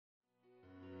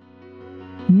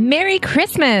Merry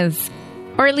Christmas!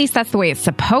 Or at least that's the way it's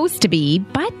supposed to be,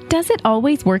 but does it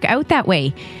always work out that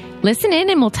way? Listen in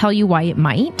and we'll tell you why it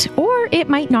might, or it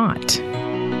might not.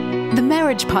 The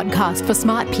Marriage Podcast for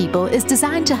Smart People is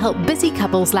designed to help busy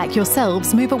couples like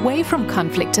yourselves move away from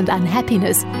conflict and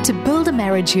unhappiness to build a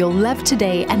marriage you'll love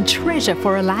today and treasure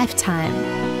for a lifetime.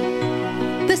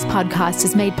 This podcast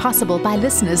is made possible by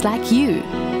listeners like you.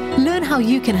 Learn how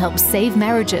you can help save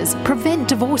marriages, prevent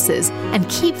divorces, and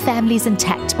keep families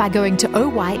intact by going to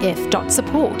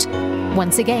oyf.support.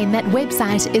 Once again, that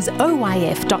website is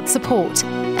oyf.support.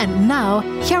 And now,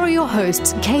 here are your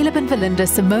hosts, Caleb and Valinda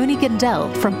Simone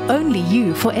Gandel from Only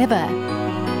You Forever.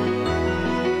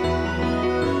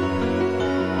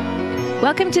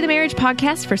 Welcome to the Marriage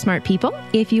Podcast for Smart People.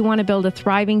 If you want to build a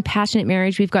thriving, passionate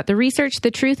marriage, we've got the research,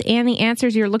 the truth, and the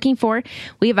answers you're looking for.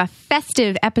 We have a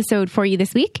festive episode for you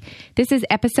this week. This is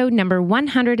episode number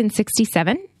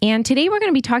 167. And today we're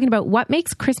going to be talking about what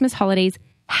makes Christmas holidays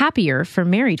happier for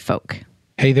married folk.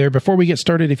 Hey there, before we get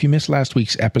started, if you missed last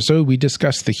week's episode, we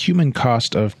discussed the human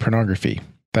cost of pornography.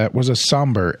 That was a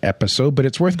somber episode, but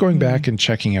it's worth going back and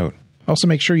checking out. Also,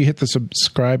 make sure you hit the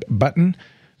subscribe button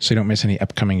so you don't miss any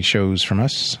upcoming shows from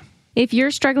us. If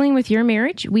you're struggling with your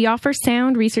marriage, we offer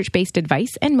sound, research-based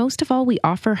advice, and most of all, we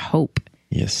offer hope.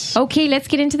 Yes. Okay, let's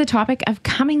get into the topic of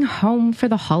coming home for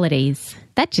the holidays.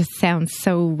 That just sounds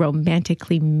so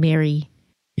romantically merry.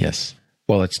 Yes.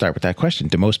 Well, let's start with that question.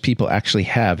 Do most people actually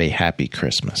have a happy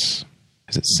Christmas?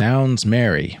 Because it sounds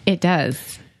merry. It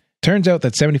does. Turns out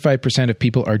that 75% of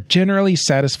people are generally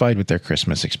satisfied with their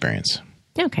Christmas experience.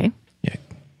 Okay. Yeah,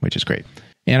 which is great.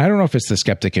 And I don't know if it's the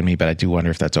skeptic in me, but I do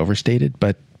wonder if that's overstated.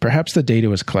 But perhaps the data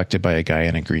was collected by a guy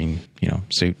in a green,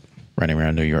 suit running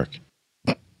around New York.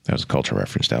 That was a cultural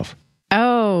reference to Elf.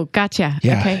 Oh, gotcha.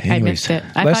 Yeah, okay, anyways, I missed it.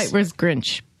 I thought it was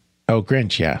Grinch. Oh,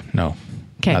 Grinch, yeah. No,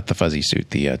 okay. Not the fuzzy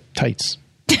suit, the tights.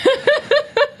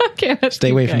 Okay, stay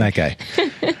away from that guy.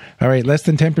 All right, less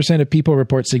than 10% of people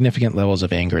report significant levels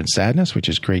of anger and sadness, which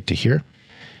is great to hear.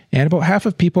 And about half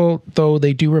of people, though,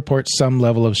 they do report some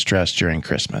level of stress during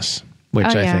Christmas. Which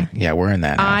I think, we're in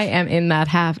that half. I am in that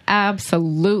half.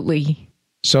 Absolutely.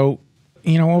 So,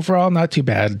 overall, not too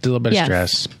bad. A little bit of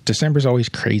stress. December's always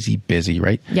crazy busy,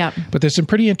 right? Yeah. But there's some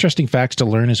pretty interesting facts to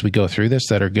learn as we go through this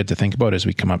that are good to think about as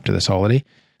we come up to this holiday.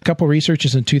 A couple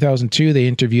researchers in 2002, they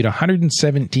interviewed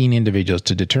 117 individuals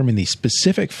to determine the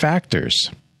specific factors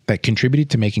that contributed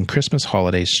to making Christmas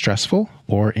holidays stressful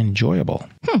or enjoyable.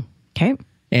 Okay.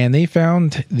 And they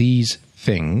found these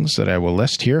things that I will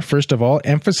list here. First of all,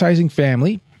 emphasizing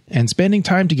family and spending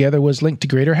time together was linked to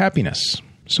greater happiness.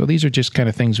 So these are just kind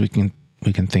of things we can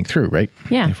think through, right?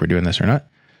 Yeah. If we're doing this or not.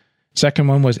 Second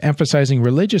one was emphasizing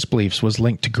religious beliefs was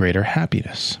linked to greater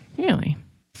happiness. Really?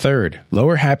 Third,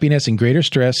 lower happiness and greater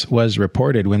stress was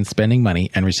reported when spending money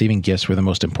and receiving gifts were the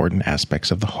most important aspects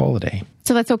of the holiday.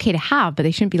 So that's okay to have, but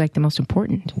they shouldn't be like the most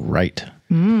important. Right.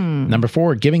 Number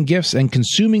 4, giving gifts and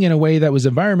consuming in a way that was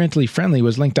environmentally friendly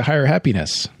was linked to higher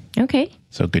happiness. Okay.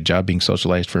 So good job being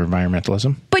socialized for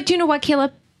environmentalism. But you know what,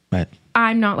 Caleb? What?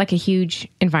 I'm not like a huge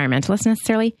environmentalist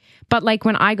necessarily, but like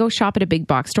when I go shop at a big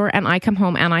box store and I come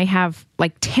home and I have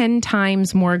like 10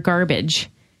 times more garbage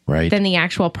than the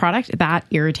actual product, that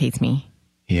irritates me.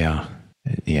 Yeah.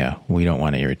 Yeah. We don't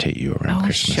want to irritate you around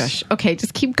Christmas. Shush. Okay,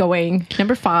 just keep going.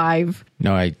 Number 5.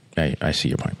 No, I see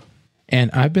your point. And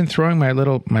I've been throwing my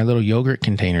little yogurt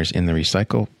containers in the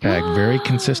recycle bag very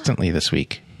consistently this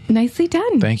week. Nicely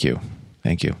done. Thank you.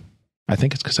 Thank you. I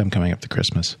think it's because I'm coming up to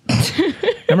Christmas.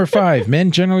 Number 5,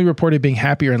 men generally reported being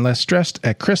happier and less stressed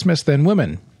at Christmas than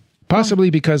women. Possibly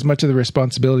because much of the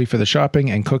responsibility for the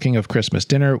shopping and cooking of Christmas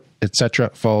dinner, etc.,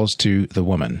 falls to the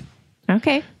woman.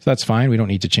 Okay. So that's fine. We don't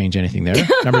need to change anything there.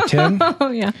 Number 10.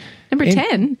 Oh, yeah. Number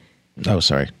 10. Oh,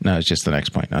 sorry. No, it's just the next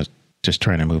point. I was just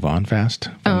trying to move on fast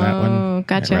from that one. Oh,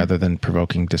 gotcha. Rather than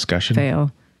provoking discussion.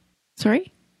 Fail.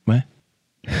 Sorry? What?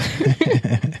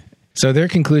 So their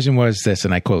conclusion was this,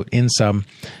 and I quote, "In sum,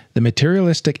 the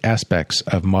materialistic aspects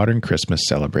of modern Christmas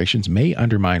celebrations may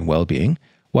undermine well-being,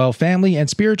 while family and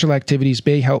spiritual activities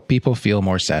may help people feel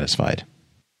more satisfied."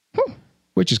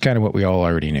 Which is kind of what we all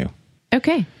already knew.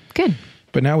 Okay, good.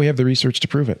 But now we have the research to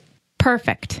prove it.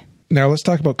 Perfect. Now let's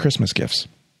talk about Christmas gifts.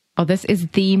 Oh, this is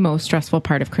the most stressful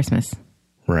part of Christmas.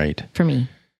 Right. For me.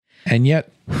 And yet,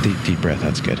 deep breath,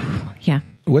 that's good. Yeah.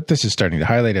 What this is starting to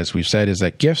highlight, as we've said, is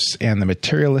that gifts and the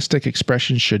materialistic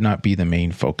expression should not be the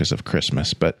main focus of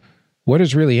Christmas. But what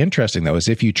is really interesting, though, is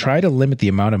if you try to limit the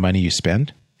amount of money you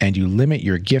spend and you limit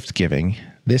your gift giving,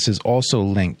 this is also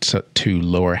linked to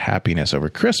lower happiness over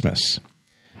Christmas.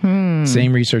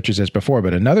 Same researchers as before,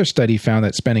 but another study found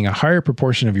that spending a higher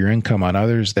proportion of your income on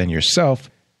others than yourself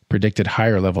predicted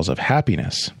higher levels of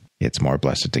happiness. It's more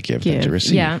blessed to give than to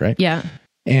receive, right? Yeah.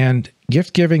 And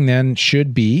gift giving then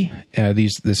should be,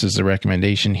 this is a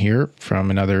recommendation here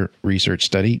from another research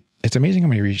study. It's amazing how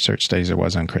many research studies there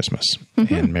was on Christmas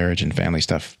and marriage and family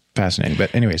stuff. Fascinating.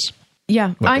 But anyways.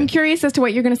 Yeah. I'm curious as to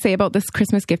what you're going to say about this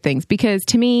Christmas gift things, because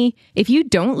to me, if you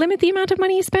don't limit the amount of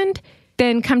money you spend,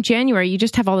 then come January, you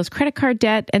just have all this credit card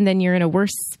debt and then you're in a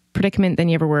worse predicament than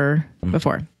you ever were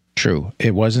before. True.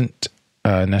 It wasn't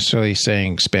necessarily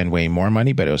saying spend way more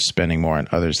money, but it was spending more on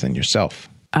others than yourself.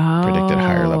 Predicted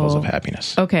higher levels of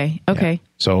happiness. Okay. Yeah.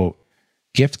 So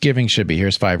gift giving should be,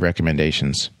 here's 5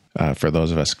 recommendations for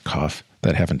those of us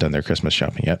that haven't done their Christmas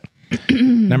shopping yet.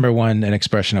 Number 1, an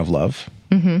expression of love.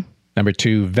 Number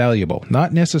 2, valuable,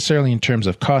 not necessarily in terms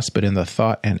of cost, but in the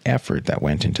thought and effort that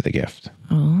went into the gift.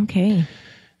 Oh, okay.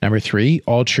 Number 3,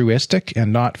 altruistic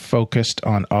and not focused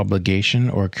on obligation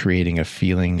or creating a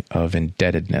feeling of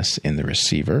indebtedness in the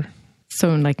receiver.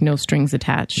 So like no strings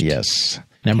attached. Yes.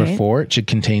 Number 4, it should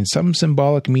contain some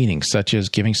symbolic meaning, such as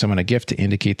giving someone a gift to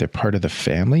indicate they're part of the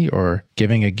family or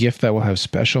giving a gift that will have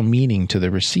special meaning to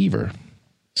the receiver.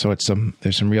 So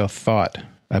there's some real thought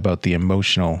about the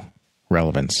emotional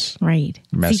relevance. Right.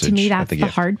 Message. See, to me, that's the the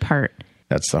hard part.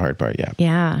 That's the hard part, yeah.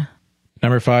 Yeah.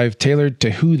 Number 5, tailored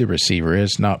to who the receiver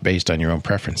is, not based on your own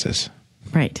preferences.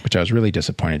 Right. Which I was really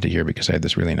disappointed to hear because I had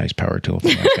this really nice power tool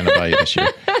thing I was going to buy you this year.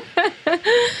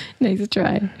 Nice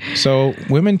try. So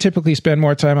women typically spend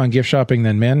more time on gift shopping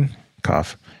than men,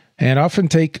 and often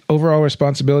take overall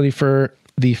responsibility for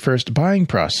the first buying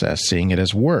process, seeing it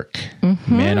as work.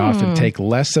 Men often take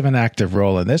less of an active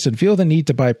role in this and feel the need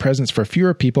to buy presents for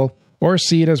fewer people or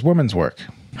see it as women's work.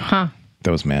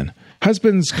 Those men.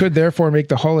 Husbands could therefore make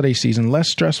the holiday season less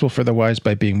stressful for the wives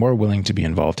by being more willing to be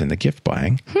involved in the gift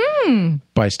buying,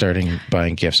 by starting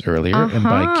buying gifts earlier and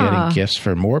by getting gifts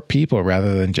for more people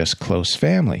rather than just close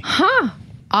family.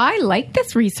 I like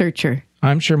this researcher.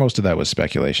 I'm sure most of that was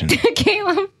speculation.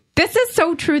 Caleb, this is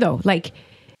so true though. Like,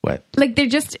 what? Like they're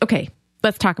just, okay,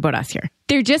 let's talk about us here.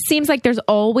 There just seems like there's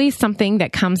always something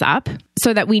that comes up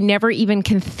so that we never even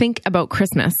can think about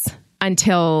Christmas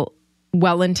until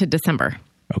well into December.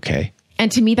 Okay.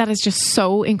 And to me, that is just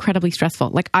so incredibly stressful.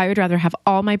 Like I would rather have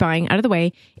all my buying out of the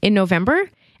way in November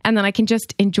and then I can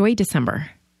just enjoy December.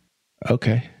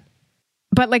 Okay.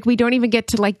 But like we don't even get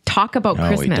to like talk about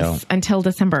Christmas until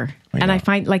December. I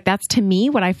find like that's to me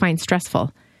what I find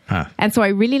stressful. And so I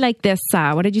really like this,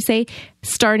 what did you say?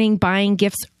 Starting buying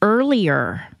gifts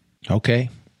earlier. Okay.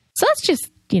 So that's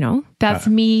just, that's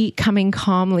me coming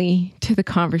calmly to the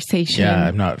conversation. Yeah,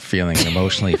 I'm not feeling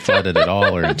emotionally flooded at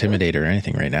all or intimidated or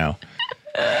anything right now.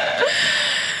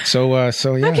 So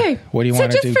yeah. Okay. What do you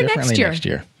want to do differently next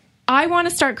year? I want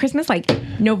to start Christmas like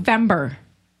November.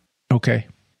 Okay.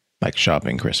 Like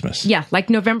shopping Christmas. Yeah, like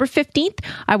November 15th,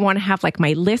 I want to have like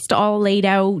my list all laid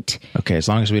out. Okay, as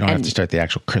long as we don't have to start the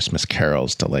actual Christmas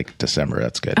carols till like December,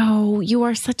 that's good. Oh, you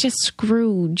are such a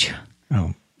Scrooge.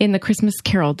 Oh. In the Christmas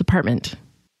carol department.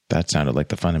 That sounded like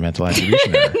the fundamental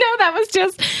attribution error. No, that was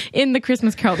just in the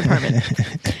Christmas carol department.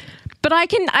 But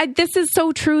this is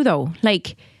so true though.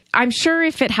 Like, I'm sure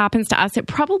if it happens to us, it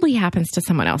probably happens to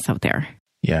someone else out there.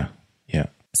 Yeah.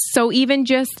 So even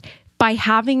just by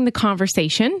having the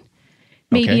conversation,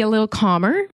 maybe a little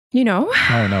calmer,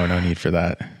 Oh, no need for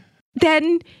that.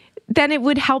 Then it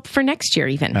would help for next year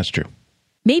even. That's true.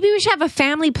 Maybe we should have a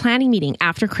family planning meeting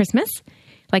after Christmas,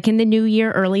 like in the new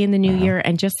year, early in the new year,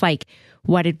 and just like,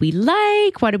 what did we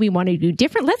like? What do we want to do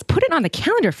different? Let's put it on the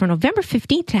calendar for November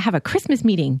 15th to have a Christmas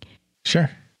meeting. Sure.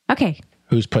 Okay.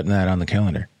 Who's putting that on the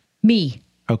calendar? Me.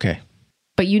 Okay.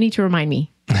 But you need to remind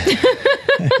me.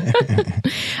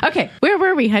 Okay. Where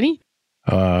were we, honey?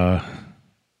 I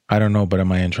don't know, but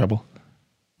am I in trouble?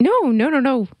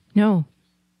 No.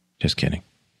 Just kidding.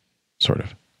 Sort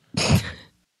of.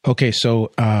 Okay,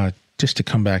 so just to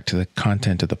come back to the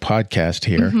content of the podcast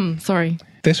here. Sorry.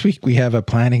 This week we have a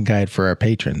planning guide for our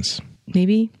patrons.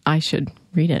 Maybe I should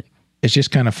read it. It's just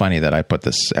kind of funny that I put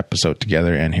this episode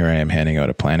together and here I am handing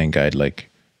out a planning guide like,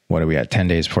 what are we at, 10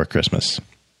 days before Christmas?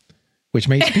 Which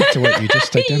may speak to what you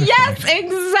just identified. Yes,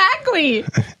 exactly.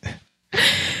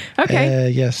 Okay.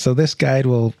 Yes, so this guide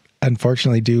will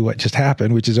unfortunately do what just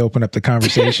happened, which is open up the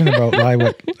conversation about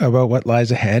what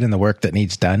lies ahead and the work that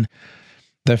needs done.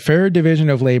 The fair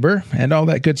division of labor and all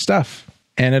that good stuff.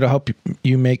 And it'll help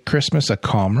you make Christmas a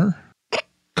calmer,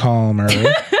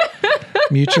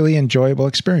 mutually enjoyable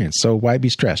experience. So why be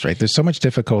stressed, right? There's so much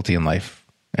difficulty in life,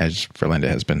 as Verlinda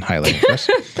has been highlighting for us.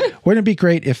 Wouldn't it be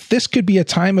great if this could be a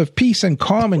time of peace and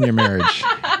calm in your marriage?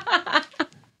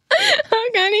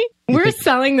 Honey, we're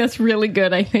selling this really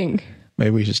good, I think.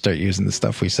 Maybe we should start using the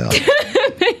stuff we sell.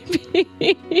 Maybe.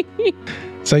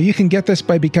 So you can get this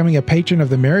by becoming a patron of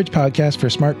the Marriage Podcast for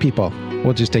Smart People.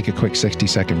 We'll just take a quick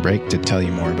 60-second break to tell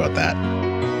you more about that.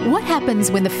 What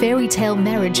happens when the fairy tale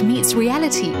marriage meets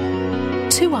reality?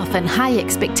 Too often, high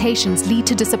expectations lead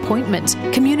to disappointment,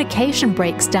 communication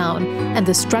breaks down, and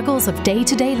the struggles of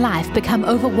day-to-day life become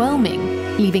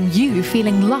overwhelming, leaving you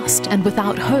feeling lost and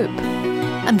without hope.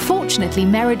 Unfortunately,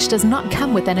 marriage does not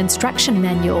come with an instruction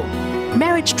manual.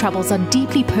 Marriage troubles are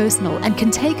deeply personal and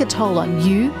can take a toll on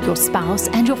you, your spouse,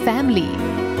 and your family.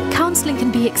 Counseling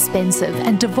can be expensive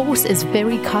and divorce is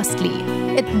very costly.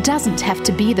 It doesn't have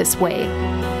to be this way.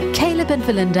 Caleb and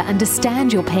Valinda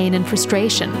understand your pain and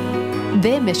frustration.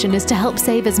 Their mission is to help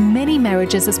save as many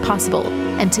marriages as possible,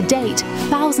 and to date,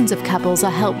 thousands of couples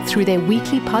are helped through their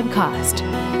weekly podcast.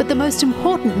 But the most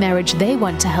important marriage they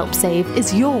want to help save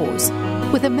is yours.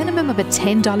 With a minimum of a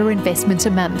 $10 investment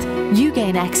a month, you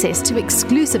gain access to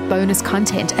exclusive bonus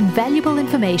content and valuable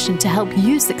information to help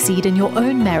you succeed in your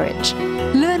own marriage.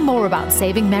 Learn more about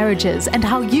saving marriages and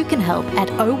how you can help at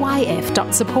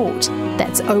oyf.support.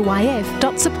 That's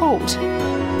oyf.support.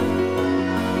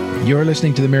 You're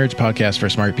listening to the Marriage Podcast for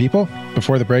Smart People.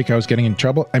 Before the break, I was getting in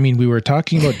trouble. We were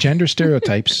talking about gender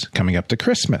stereotypes coming up to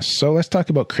Christmas. So let's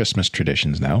talk about Christmas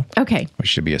traditions now. Okay. Which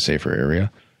should be a safer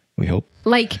area, we hope.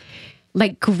 Like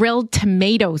grilled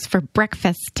tomatoes for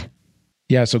breakfast.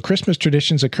 Yeah, so Christmas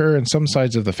traditions occur in some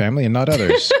sides of the family and not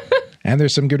others. And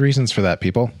there's some good reasons for that,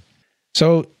 people.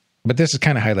 So, but this is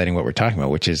kind of highlighting what we're talking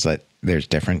about, which is that there's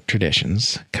different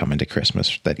traditions coming to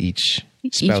Christmas that each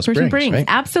spouse brings. Right?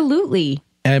 Absolutely.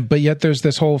 But yet there's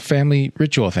this whole family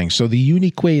ritual thing. So the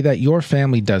unique way that your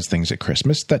family does things at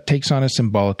Christmas, that takes on a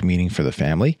symbolic meaning for the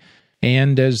family.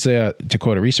 And as to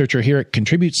quote a researcher here, it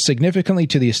contributes significantly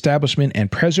to the establishment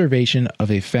and preservation of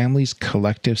a family's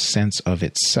collective sense of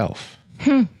itself.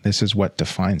 This is what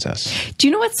defines us. Do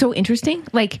you know what's so interesting?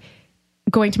 Like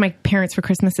going to my parents for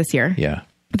Christmas this year. Yeah.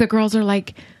 The girls are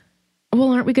like,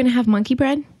 well, aren't we going to have monkey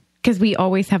bread? Because we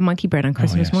always have monkey bread on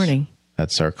Christmas morning.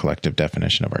 That's our collective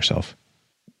definition of ourselves.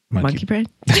 Monkey bread?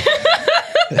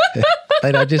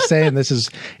 And I'm just saying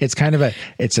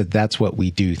it's a that's what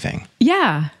we do thing.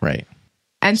 Yeah. Right.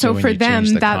 And so for them,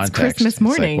 that's context, Christmas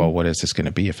morning. It's like, well, what is this going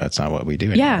to be if that's not what we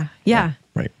do anymore? Yeah.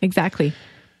 Right. Exactly.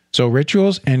 So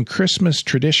rituals and Christmas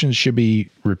traditions should be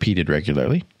repeated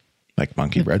regularly, like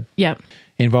monkey bread. Yeah.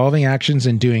 Involving actions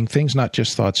and doing things, not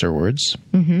just thoughts or words.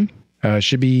 Mm-hmm.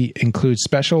 Should include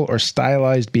special or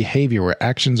stylized behavior where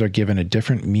actions are given a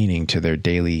different meaning to their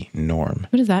daily norm.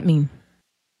 What does that mean?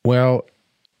 Well,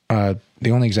 the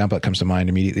only example that comes to mind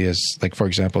immediately is, like, for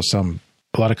example,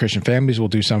 a lot of Christian families will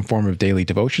do some form of daily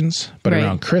devotions, but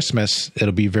around Christmas,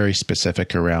 it'll be very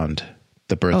specific around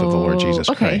the birth of the Lord Jesus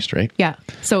Christ, right? Yeah.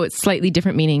 So it's slightly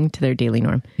different meaning to their daily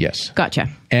norm. Yes. Gotcha.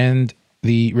 And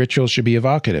the rituals should be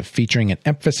evocative, featuring an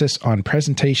emphasis on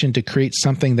presentation to create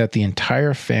something that the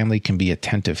entire family can be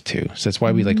attentive to. So that's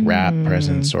why we wrap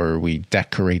presents, or we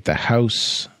decorate the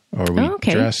house, or we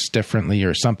dress differently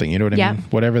or something. You know what I mean?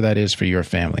 Whatever that is for your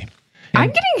family. And I'm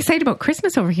getting excited about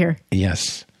Christmas over here.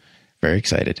 Yes. Very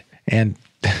excited. And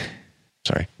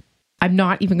sorry. I'm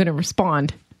not even going to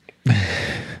respond.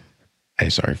 I'm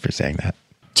sorry for saying that.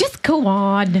 Just go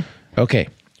on. Okay.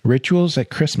 Rituals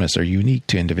at Christmas are unique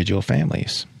to individual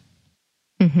families,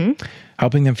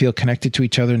 helping them feel connected to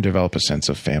each other and develop a sense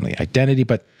of family identity.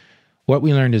 But what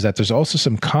we learned is that there's also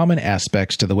some common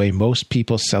aspects to the way most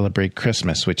people celebrate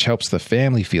Christmas, which helps the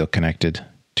family feel connected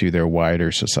to their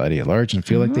wider society at large and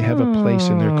feel like they have a place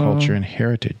in their culture and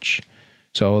heritage.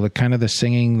 So the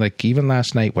singing, like even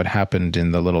last night, what happened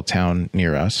in the little town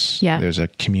near us, there's a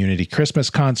community Christmas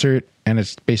concert, and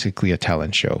it's basically a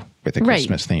talent show with a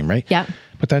Christmas theme, right? Yeah.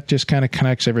 But that just kind of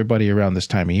connects everybody around this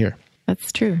time of year.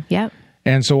 That's true. Yeah.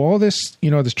 And so all this,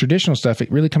 this traditional stuff,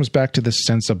 it really comes back to this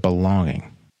sense of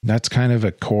belonging. That's kind of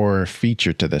a core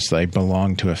feature to this. I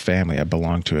belong to a family. I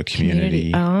belong to a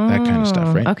community. That kind of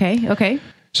stuff, right? Okay.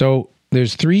 So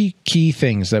there's 3 key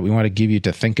things that we want to give you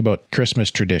to think about Christmas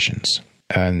traditions.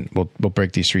 And we'll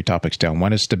break these 3 topics down.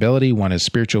 One is stability, one is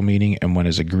spiritual meaning, and one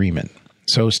is agreement.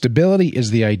 So stability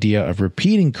is the idea of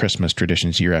repeating Christmas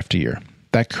traditions year after year.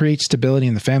 That creates stability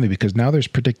in the family because now there's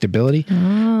predictability.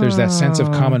 There's that sense of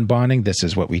common bonding. This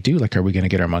is what we do. Like, are we going to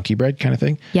get our monkey bread kind of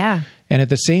thing? Yeah. And at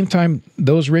the same time,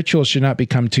 those rituals should not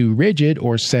become too rigid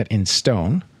or set in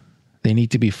stone. They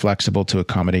need to be flexible to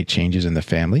accommodate changes in the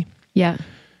family. Yeah.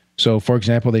 So, for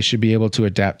example, they should be able to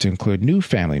adapt to include new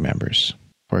family members.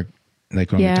 Or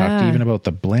like when we talked even about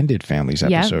the blended families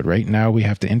episode, right? Now we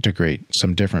have to integrate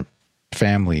some different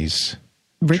families'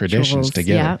 traditions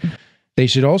together. Yeah. They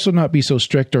should also not be so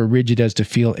strict or rigid as to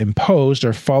feel imposed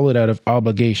or followed out of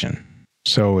obligation.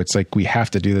 So it's like we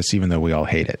have to do this even though we all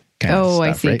hate it. Kind of stuff,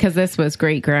 I see. Because this was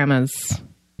great grandma's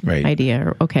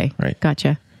idea. Okay. Right.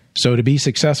 Gotcha. So to be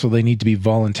successful, they need to be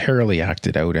voluntarily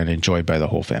acted out and enjoyed by the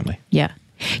whole family. Yeah.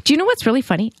 Do you know what's really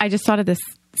funny? I just thought of this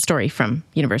story from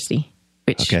university,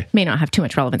 which may not have too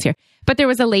much relevance here. But there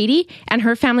was a lady and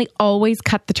her family always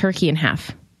cut the turkey in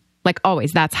half. Like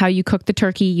always. That's how you cook the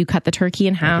turkey. You cut the turkey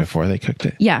in half. Before they cooked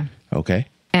it? Yeah. Okay.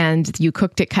 And you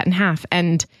cooked it cut in half.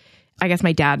 And I guess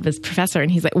my dad was professor and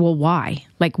he's like, well, why?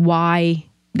 Like, why?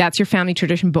 That's your family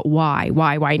tradition, but why?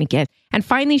 Why didn't get? And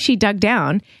finally she dug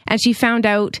down and she found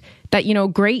out that,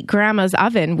 great grandma's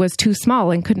oven was too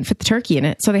small and couldn't fit the turkey in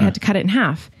it. So they had to cut it in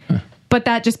half. But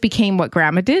that just became what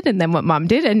grandma did and then what mom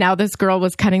did. And now this girl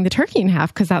was cutting the turkey in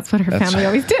half because that's what her family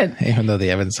always did. Even though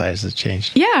the oven size has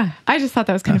changed. Yeah. I just thought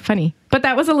that was kind of funny. But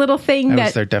that was a little thing that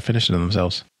was their definition of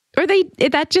themselves. Or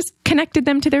that just connected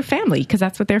them to their family because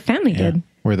that's what their family did.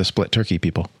 We're the split turkey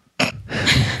people.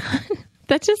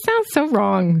 That just sounds so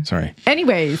wrong. Sorry.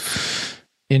 Anyways.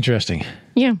 Interesting.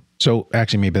 Yeah. So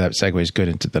actually maybe that segues good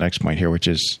into the next point here, which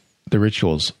is the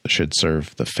rituals should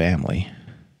serve the family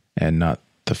and not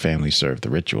the family serve the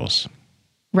rituals.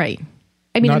 Right.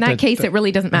 I mean, in that case, it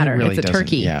really doesn't matter. Really it's a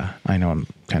turkey. Yeah. I know I'm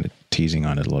kind of teasing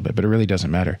on it a little bit, but it really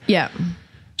doesn't matter. Yeah.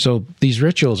 So these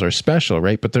rituals are special,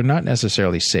 right? But they're not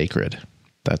necessarily sacred.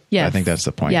 I think that's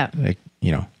the point. Yeah. Like,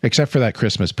 except for that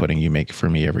Christmas pudding you make for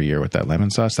me every year with that lemon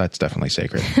sauce, that's definitely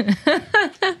sacred.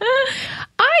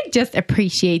 I just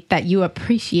appreciate that you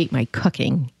appreciate my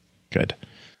cooking. Good.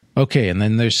 Okay. And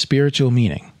then there's spiritual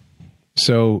meaning.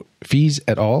 So Fees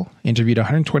et al. Interviewed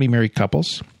 120 married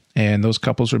couples, and those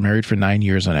couples were married for 9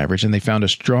 years on average, and they found a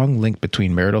strong link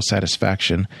between marital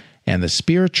satisfaction and the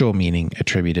spiritual meaning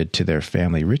attributed to their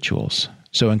family rituals.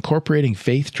 So incorporating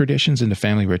faith traditions into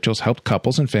family rituals helped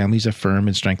couples and families affirm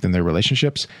and strengthen their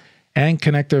relationships and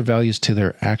connect their values to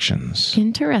their actions.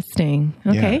 Interesting.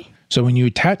 Okay. Yeah. So when you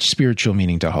attach spiritual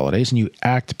meaning to holidays and you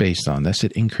act based on this,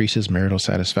 it increases marital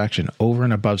satisfaction over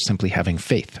and above simply having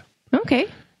faith. Okay.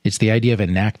 It's the idea of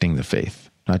enacting the faith,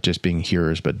 not just being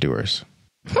hearers, but doers.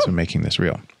 So making this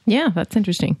real. Yeah, that's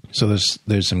interesting. So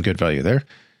there's some good value there.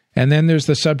 And then there's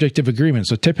the subject of agreement.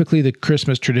 So typically the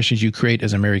Christmas traditions you create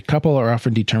as a married couple are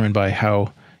often determined by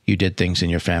how you did things in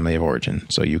your family of origin.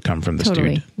 So you come from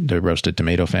the roasted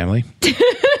tomato family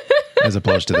as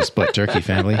opposed to the split turkey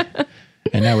family.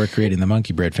 And now we're creating the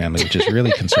monkey bread family, which is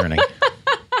really concerning.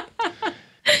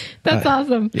 That's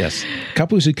awesome. Yes.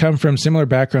 Couples who come from similar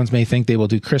backgrounds may think they will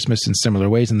do Christmas in similar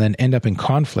ways and then end up in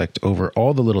conflict over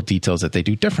all the little details that they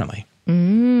do differently.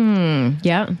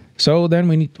 Yeah. So then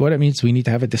we need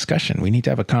to have a discussion. We need to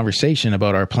have a conversation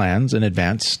about our plans in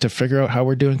advance to figure out how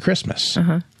we're doing Christmas.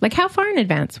 Like how far in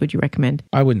advance would you recommend?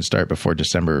 I wouldn't start before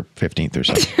December 15th or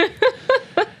so.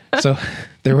 So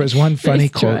there was one funny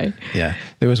quote. Yeah,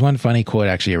 there was one funny quote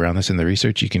actually around this in the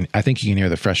research. I think you can hear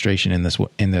the frustration in this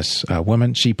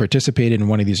woman. She participated in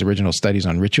one of these original studies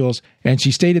on rituals, and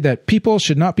she stated that people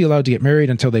should not be allowed to get married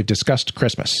until they've discussed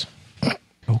Christmas.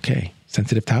 Okay,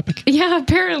 sensitive topic. Yeah,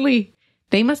 apparently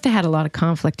they must have had a lot of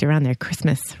conflict around their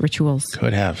Christmas rituals.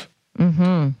 Could have.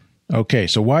 Okay,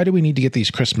 so why do we need to get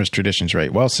these Christmas traditions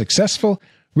right? Well, successful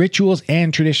rituals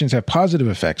and traditions have positive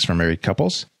effects for married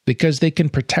couples because they can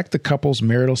protect the couple's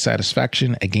marital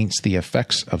satisfaction against the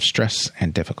effects of stress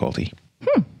and difficulty.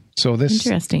 So this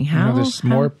interesting. There's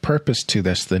more purpose to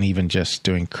this than even just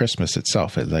doing Christmas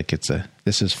itself.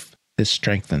 This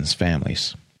strengthens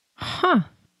families.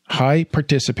 High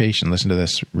participation. Listen to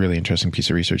this really interesting piece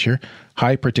of research here.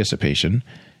 High participation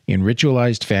in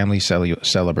ritualized family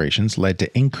celebrations led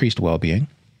to increased well-being,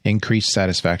 increased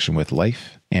satisfaction with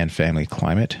life and family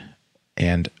climate,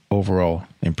 and overall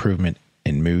improvement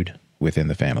in mood within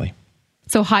the family.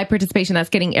 So high participation, that's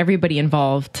getting everybody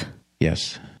involved.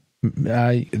 Yes.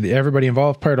 The everybody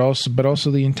involved part also, but also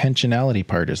the intentionality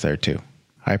part is there too.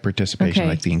 High participation,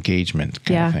 like the engagement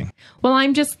kind of thing. Well,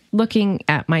 I'm just looking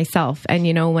at myself and,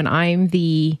 when I'm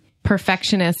the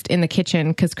perfectionist in the kitchen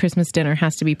because Christmas dinner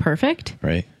has to be perfect.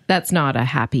 Right. That's not a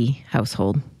happy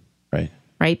household. Right.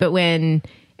 Right. But when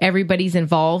everybody's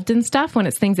involved in stuff, when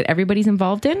it's things that everybody's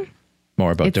involved in.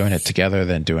 More about doing it together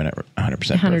than doing it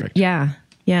 100% perfect. Yeah.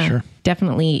 Yeah. Sure.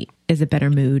 Definitely is a better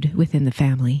mood within the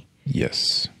family.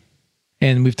 Yes.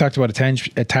 And we've talked about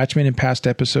attachment in past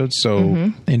episodes.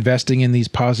 So investing in these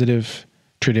positive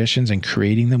traditions and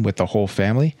creating them with the whole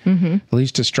family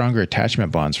leads to stronger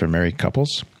attachment bonds for married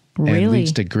couples. Really? And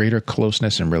leads to greater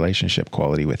closeness and relationship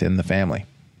quality within the family.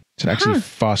 So it actually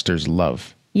fosters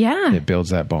love. Yeah. It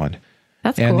builds that bond.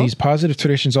 That's and cool. These positive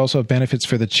traditions also have benefits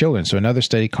for the children. So another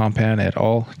study, Compound et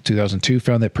al., 2002,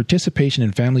 found that participation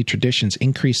in family traditions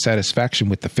increased satisfaction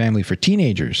with the family for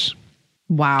teenagers.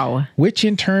 Wow. which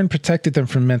in turn protected them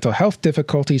from mental health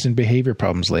difficulties and behavior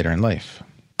problems later in life.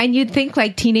 And you'd think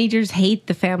like teenagers hate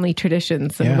the family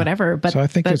traditions and whatever. But so I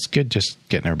think it's good just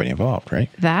getting everybody involved, right?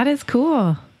 That is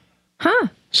cool. Huh.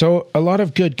 So a lot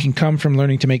of good can come from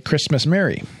learning to make Christmas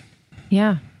merry.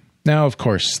 Yeah. Now, of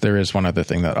course, there is one other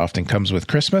thing that often comes with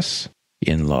Christmas: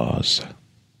 in-laws.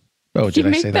 Oh, did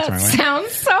I say that the wrong way?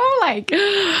 Sounds so like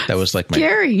That was like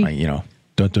scary. my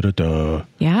duh, duh, duh, duh.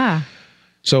 Yeah.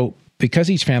 So because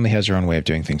each family has their own way of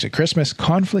doing things at Christmas,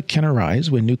 conflict can arise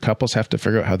when new couples have to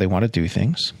figure out how they want to do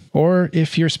things, or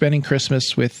if you're spending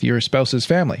Christmas with your spouse's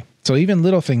family. So even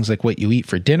little things like what you eat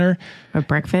for dinner Or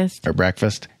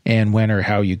breakfast. and when or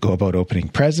how you go about opening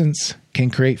presents can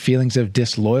create feelings of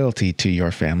disloyalty to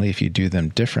your family if you do them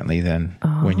differently than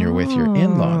when you're with your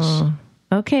in-laws.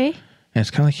 Okay. And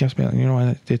it's kind of like you have to be like, you know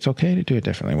what, it's okay to do it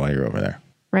differently while you're over there.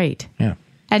 Right. Yeah.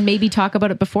 And maybe talk about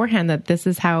it beforehand, that this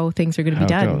is how things are going to be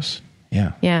done. How it goes.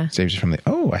 Yeah. Yeah. Saves you from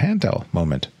a hand towel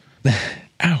moment.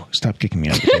 Ow, stop kicking me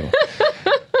out the table.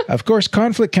 Of course,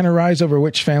 conflict can arise over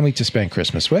which family to spend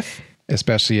Christmas with,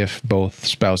 especially if both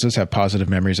spouses have positive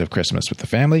memories of Christmas with the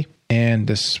family. And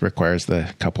this requires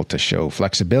the couple to show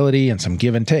flexibility and some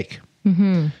give and take.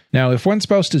 Mm-hmm. Now, if one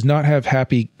spouse does not have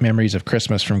happy memories of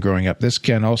Christmas from growing up, this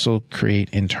can also create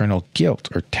internal guilt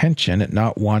or tension at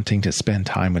not wanting to spend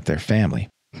time with their family.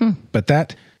 But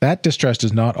that distress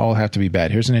does not all have to be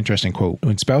bad. Here's an interesting quote.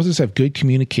 When spouses have good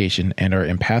communication and are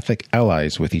empathic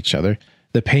allies with each other,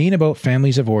 the pain about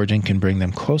families of origin can bring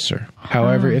them closer.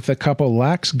 However, if the couple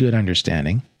lacks good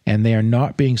understanding and they are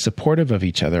not being supportive of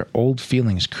each other, old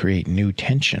feelings create new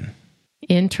tension.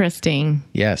 Interesting.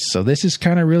 Yes. So this is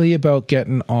kind of really about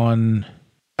getting on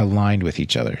aligned with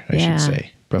each other, I should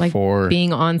say. Before like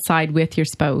being on side with your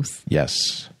spouse.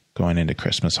 Yes. Going into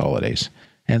Christmas holidays.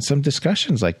 And some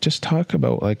discussions, like just talk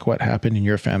about like what happened in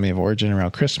your family of origin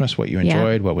around Christmas, what you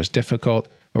enjoyed, what was difficult,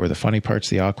 what were the funny parts,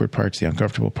 the awkward parts, the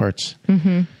uncomfortable parts,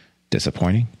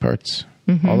 disappointing parts,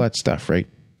 all that stuff, right?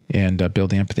 And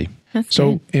building empathy. That's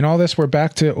so good. In all this, we're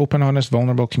back to open, honest,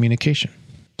 vulnerable communication.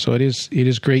 So it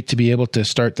is great to be able to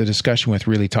start the discussion with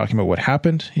really talking about what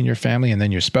happened in your family and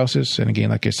then your spouses. And again,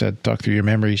 like I said, talk through your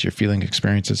memories, your feeling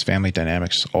experiences, family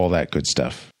dynamics, all that good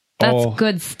stuff. That's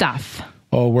good stuff.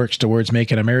 All works towards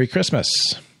making a Merry Christmas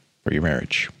for your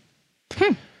marriage.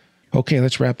 Okay,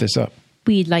 let's wrap this up.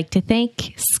 We'd like to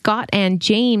thank Scott and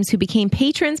James, who became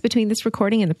patrons between this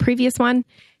recording and the previous one.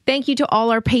 Thank you to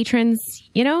all our patrons.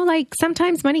 You know, like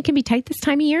sometimes money can be tight this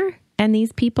time of year, and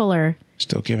these people are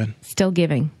still giving.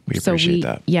 We appreciate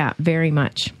that. Yeah, very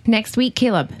much. Next week,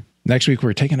 Caleb. Next week,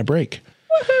 we're taking a break.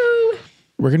 Woohoo!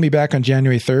 We're going to be back on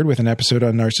January 3rd with an episode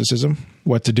on narcissism.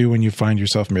 What to do when you find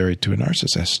yourself married to a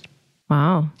narcissist.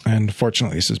 Wow. And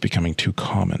fortunately, this is becoming too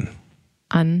common.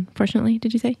 Unfortunately,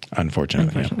 did you say?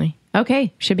 Unfortunately. Yeah.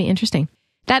 Okay. Should be interesting.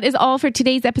 That is all for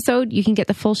today's episode. You can get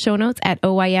the full show notes at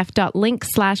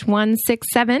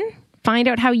oyf.link/167. Find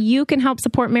out how you can help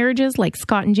support marriages like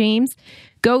Scott and James.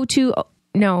 Go to,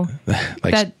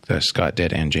 Scott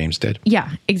did and James did.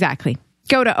 Yeah, exactly.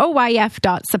 Go to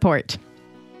oyf.support.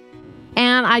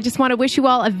 And I just want to wish you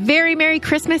all a very Merry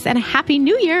Christmas and a Happy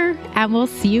New Year. And we'll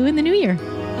see you in the new year.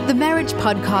 The Marriage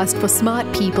Podcast for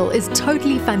Smart People is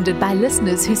totally funded by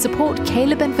listeners who support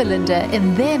Caleb and Valinda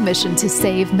in their mission to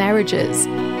save marriages.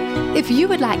 If you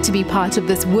would like to be part of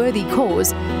this worthy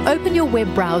cause, open your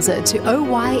web browser to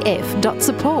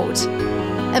oyf.support.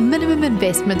 A minimum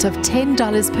investment of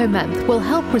 $10 per month will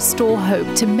help restore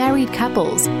hope to married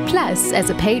couples. Plus,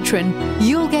 as a patron,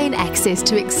 you'll gain access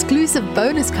to exclusive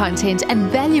bonus content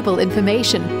and valuable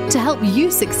information to help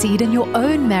you succeed in your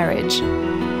own marriage.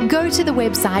 Go to the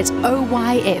website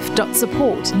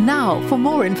oyf.support now for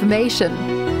more information.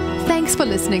 Thanks for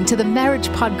listening to the Marriage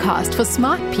Podcast for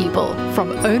Smart People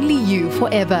from Only You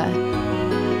Forever.